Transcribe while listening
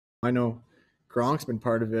I know Gronk's been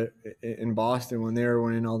part of it in Boston when they were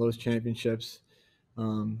winning all those championships.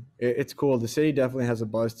 It's cool. The city definitely has a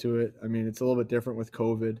buzz to it. I mean, it's a little bit different with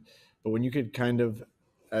COVID, but when you could kind of,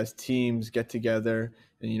 as teams, get together,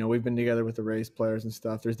 and we've been together with the race players and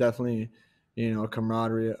stuff. There's definitely a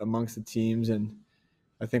camaraderie amongst the teams, and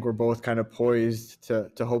I think we're both kind of poised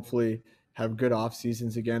to hopefully have good off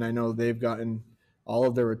seasons again. I know they've gotten all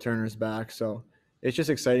of their returners back, so it's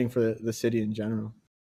just exciting for the city in general.